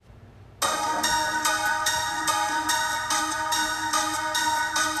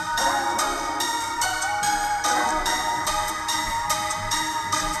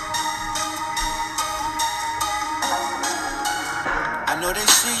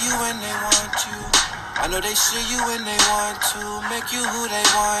you when they want you. I know they see you when they want to make you who they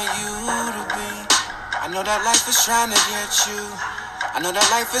want you to be. I know that life is trying to get you. I know that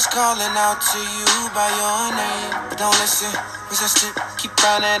life is calling out to you by your name. But don't listen, resist it, keep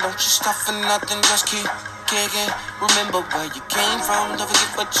running. Don't you stop for nothing, just keep kicking. Remember where you came from, don't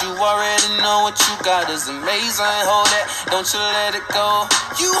forget what you already know. What you got is amazing, hold it, don't you let it go.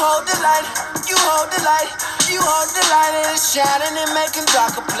 You hold the light, you hold the light, you hold the light, and it's shining and making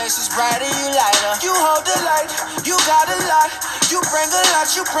darker places brighter, you lighter. You hold the light, you got a lot, you bring a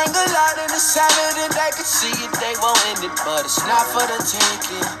lot, you bring a lot, and it's Saturday, they can see it, they won't end it, but it's not for the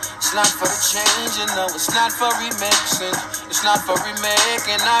taking, it's not for the changing, no, it's not for remixing, it's not for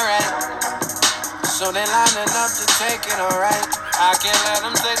remaking, alright. So they lining up to take it, alright. I can't let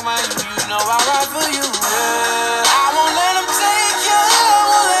them take my you know I ride for you, yeah. I won't let them take you, I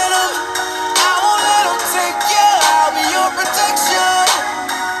won't let them take you. I'll be your protection,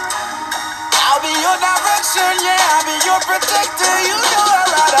 I'll be your direction, yeah. I'll be your protector, you know I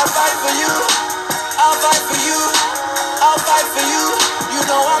ride, I fight for you, I'll fight for you, I'll fight for you. You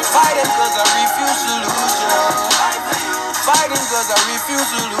know I'm fighting cause I refuse to lose you. Fighting cause I refuse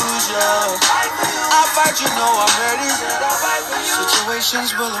to lose you. I fight, you know I'm ready.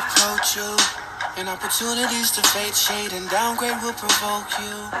 Situations will approach you, and opportunities to fade, shade, and downgrade will provoke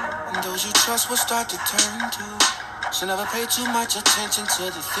you. And those you trust will start to turn to. So never pay too much attention to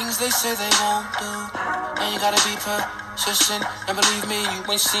the things they say they won't do. And you gotta be persistent, and believe me, you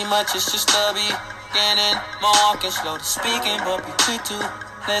ain't seen much, it's just the beginning. More walking, slow to speaking, but be quick to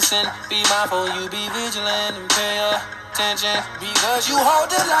listen. Be mindful, you be vigilant, and pay attention. Because you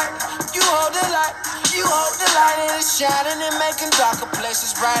hold the light, you hold the light, you hold the light, and it's shining and making darker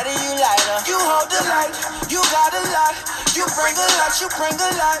places brighter, you lighter. You hold the light, you got a lot, you bring a lot, you bring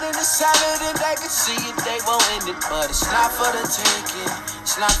a lot, and it's Saturday, they can see it, they won't end it, but it's not for the taking,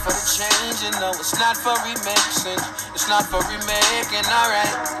 it's not for the changing, no, it's not for remixing, it's not for remaking,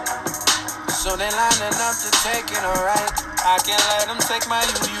 alright. So they lining up to take it, alright. I can't let them take my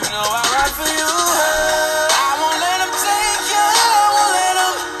you know I ride for you. I won't let them take you, I won't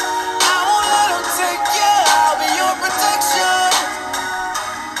let them take you. I'll be your protection,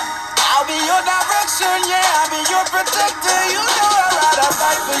 I'll be your direction, yeah. I'll be your protector, you know I ride, I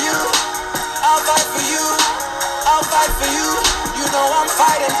fight for you, I'll fight for you, I'll fight for you. You know I'm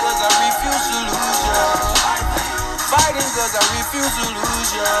fighting cause I refuse to lose you. Fighting cause I refuse to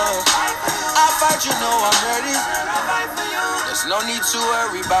lose you. I fight, you know I'm ready. There's no need to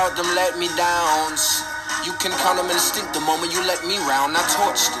worry about them let me downs. You can count them instinct the moment you let me round. I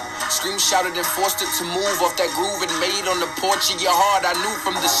torched it, screamed, shouted, and forced it to move off that groove it made on the porch of your heart. I knew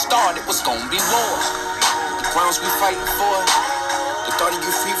from the start it was gonna be wars. The grounds we fighting for, the thought of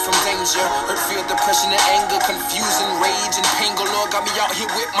you free from danger, hurt, fear, depression, and anger, confusion, rage, and pain galore got me out here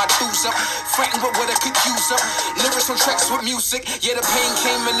with my tools up, fighting with what I could use up. Lyrics on tracks with music, yeah, the pain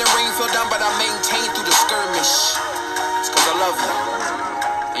came and the rain fell down, but I maintained through the skirmish. It's cause I love you,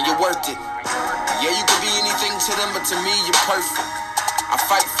 and you're worth it. Yeah, you could be anything to them, but to me, you're perfect. I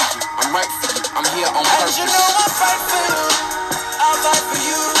fight for you, I'm right for you, I'm here on purpose. And you know I fight for you, I'll fight for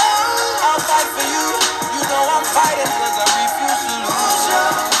you, I'll fight for you. You know I'm fighting cause I refuse to lose you.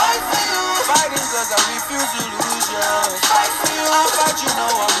 Fight for you, fighting cause I refuse to lose you. Fight for you, I'll fight, you know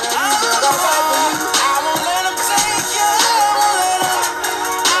I'm ready, but I'll fight for you. I won't let them take you,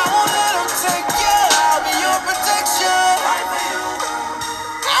 I won't let them take you. I'll be your protection,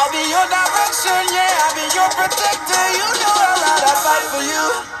 I'll be your direction, yeah. I'll be your protector, you know I ride, I fight for you.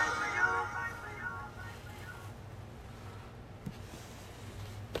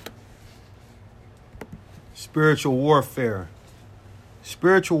 Spiritual warfare.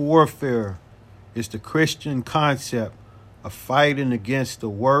 Spiritual warfare is the Christian concept of fighting against the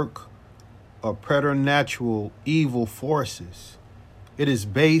work of preternatural evil forces. It is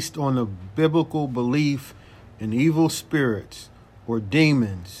based on the biblical belief in evil spirits or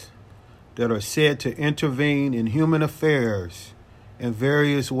demons that are said to intervene in human affairs in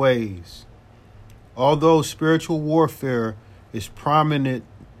various ways. Although spiritual warfare is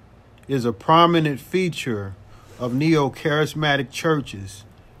a prominent feature of neo-charismatic churches,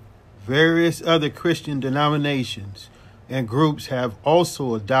 various other Christian denominations and groups have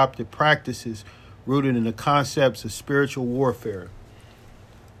also adopted practices rooted in the concepts of spiritual warfare.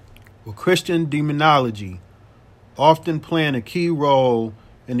 With Christian demonology often playing a key role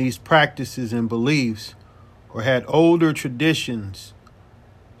in these practices and beliefs, or had older traditions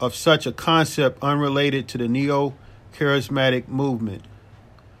of such a concept unrelated to the neo-charismatic movement,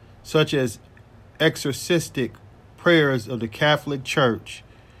 such as exorcistic prayers of the Catholic Church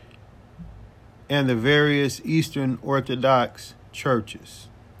and the various Eastern Orthodox churches.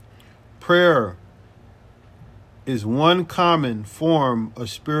 Prayer is one common form of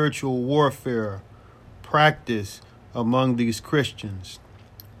spiritual warfare practiced among these Christians.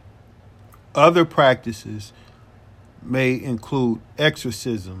 Other practices may include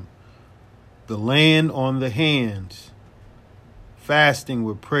exorcism, the laying on the hands, fasting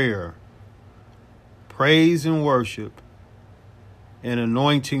with prayer, praise and worship, and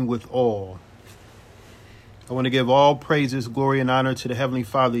anointing with oil. I want to give all praises, glory, and honor to the Heavenly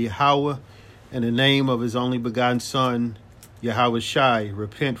Father, Yahweh, in the name of his only begotten Son, Yahweh Shai.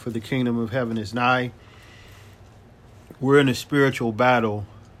 Repent, for the kingdom of heaven is nigh. We're in a spiritual battle,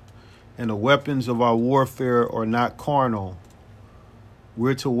 and the weapons of our warfare are not carnal.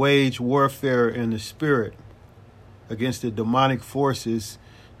 We're to wage warfare in the spirit against the demonic forces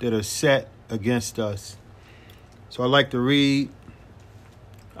that are set against us. So I'd like to read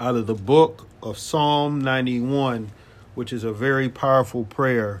out of the book of Psalm 91, which is a very powerful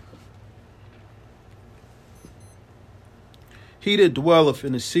prayer. He that dwelleth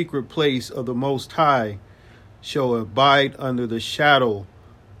in the secret place of the Most High shall abide under the shadow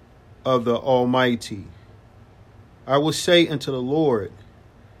of the Almighty. I will say unto the Lord,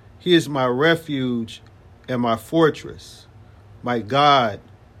 He is my refuge and my fortress, my God,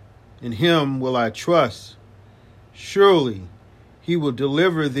 in him will I trust. Surely he will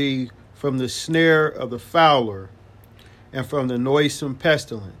deliver thee from the snare of the fowler and from the noisome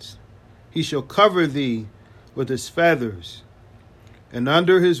pestilence. He shall cover thee with his feathers, and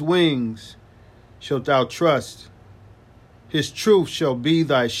under his wings shalt thou trust. His truth shall be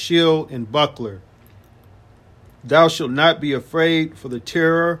thy shield and buckler. Thou shalt not be afraid for the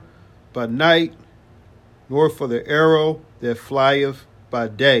terror by night, nor for the arrow that flieth by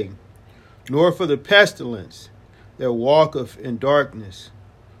day, nor for the pestilence that walketh in darkness,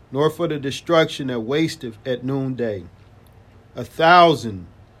 nor for the destruction that wasteth at noonday. 1,000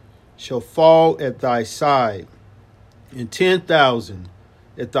 shall fall at thy side, and 10,000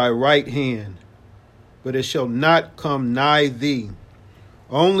 at thy right hand, but it shall not come nigh thee.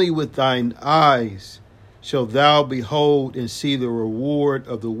 Only with thine eyes shalt thou behold and see the reward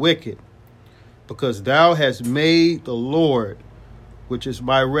of the wicked, because thou hast made the Lord, which is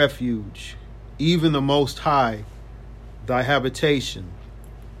my refuge, even the Most High, thy habitation.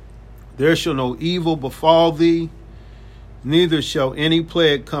 There shall no evil befall thee, neither shall any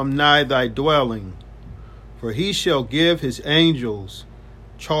plague come nigh thy dwelling. For he shall give his angels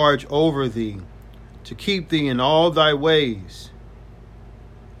charge over thee, to keep thee in all thy ways.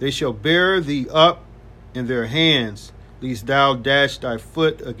 They shall bear thee up in their hands, lest thou dash thy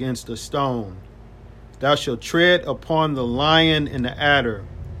foot against a stone. Thou shalt tread upon the lion and the adder,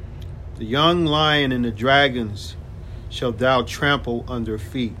 the young lion and the dragons shalt thou trample under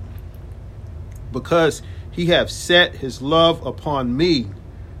feet. Because he hath set his love upon me,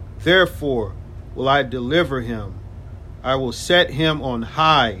 therefore will I deliver him. I will set him on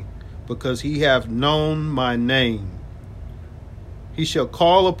high, because he hath known my name. He shall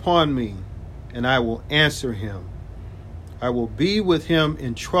call upon me, and I will answer him. I will be with him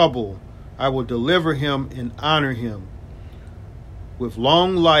in trouble. I will deliver him and honor him. With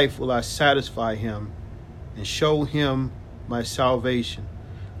long life will I satisfy him and show him my salvation.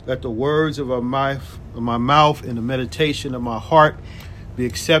 Let the words of my mouth and the meditation of my heart be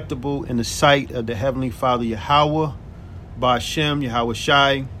acceptable in the sight of the Heavenly Father, Yahweh, Ba'ashem, Yahweh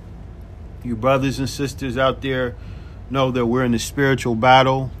Shai. You brothers and sisters out there know that we're in a spiritual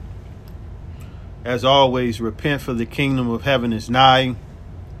battle. As always, repent, for the kingdom of heaven is nigh.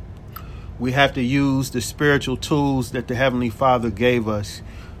 We have to use the spiritual tools that the Heavenly Father gave us.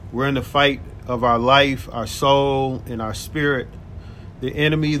 We're in the fight of our life, our soul, and our spirit. The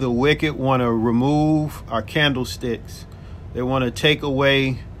enemy, the wicked, want to remove our candlesticks. They want to take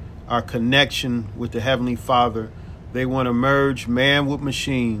away our connection with the Heavenly Father. They want to merge man with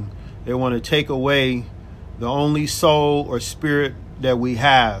machine. They want to take away the only soul or spirit that we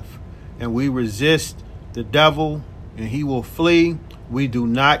have. And we resist the devil, and he will flee. We do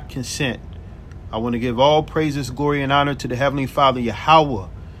not consent. I want to give all praises, glory, and honor to the Heavenly Father, Yahweh,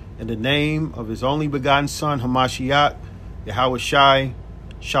 in the name of his only begotten Son, Hamashiach, Yahweh Shai,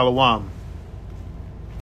 Shalom.